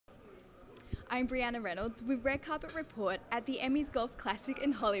I'm Bryanna Reynolds with Red Carpet Report at the Emmys Golf Classic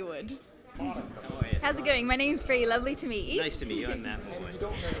in Hollywood. How's it going? My name's Bree, lovely to meet you. Nice to meet you, I'm Matt Malloy.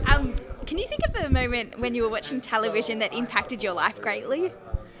 Can you think of a moment when you were watching television that impacted your life greatly?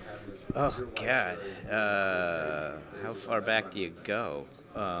 Oh, God. How far back do you go?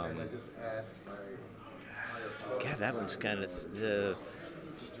 God, that one's kind of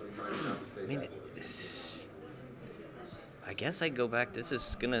I guess I'd go back. This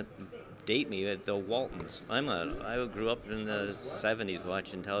is gonna date me at the Waltons. I grew up in the '70s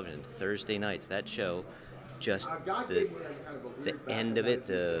watching television. Thursday nights, that show, just the end of it,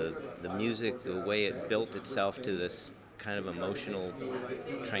 the music, the way it built itself to this kind of emotional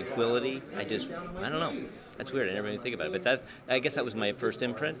tranquility. I don't know. That's weird. I never even think about it. But I guess that was my first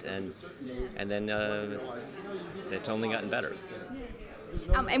imprint, and then it's only gotten better.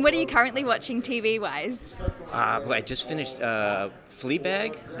 And what are you currently watching TV-wise? I just finished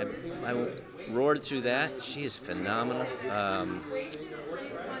Fleabag. I roared through that. She is phenomenal.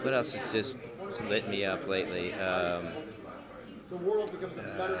 What else has just lit me up lately?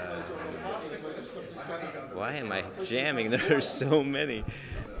 Why am I jamming? There are so many.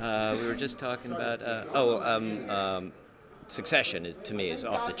 We were just talking about. Succession to me is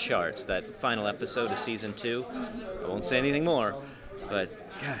off the charts. That final episode of season 2. I won't say anything more. But,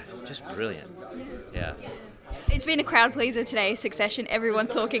 God, just brilliant. Yeah. It's been a crowd pleaser today, Succession.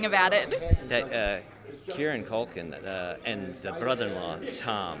 Everyone's talking about it. That Kieran Culkin and the brother-in-law,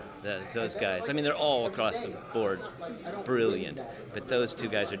 Tom, those guys, I mean, they're all across the board brilliant. But those two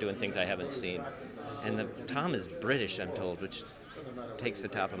guys are doing things I haven't seen. And Tom is British, I'm told, which takes the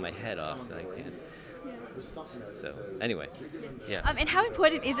top of my head off. I can't. So, anyway, yeah. And how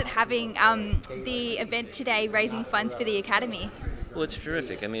important is it having the event today raising funds for the Academy? Well, it's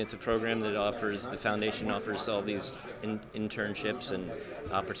terrific. I mean, it's a program that the foundation offers all these internships and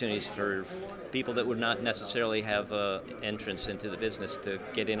opportunities for people that would not necessarily have entrance into the business to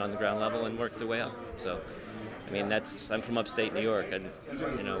get in on the ground level and work their way up. So, I mean, I'm from upstate New York, and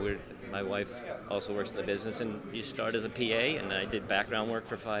my wife also works in the business, and you start as a PA, and I did background work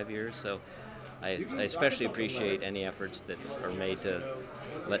for 5 years, so I especially appreciate any efforts that are made to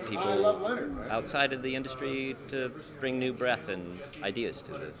let people outside of the industry to bring new breath and ideas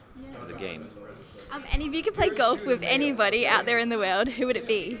to the game. And if you could play golf with anybody out there in the world, who would it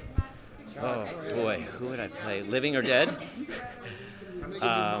be? Oh boy, who would I play? Living or dead?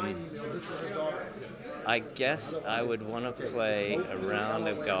 I guess I would want to play a round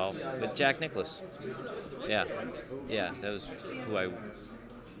of golf with Jack Nicklaus. Yeah, that was who I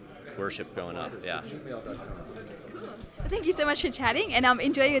worshipped growing up. Yeah. Thank you so much for chatting, and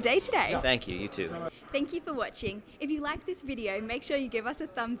enjoy your day today. Thank you, you too. Thank you for watching. If you liked this video, make sure you give us a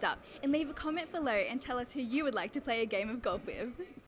thumbs up and leave a comment below and tell us who you would like to play a game of golf with.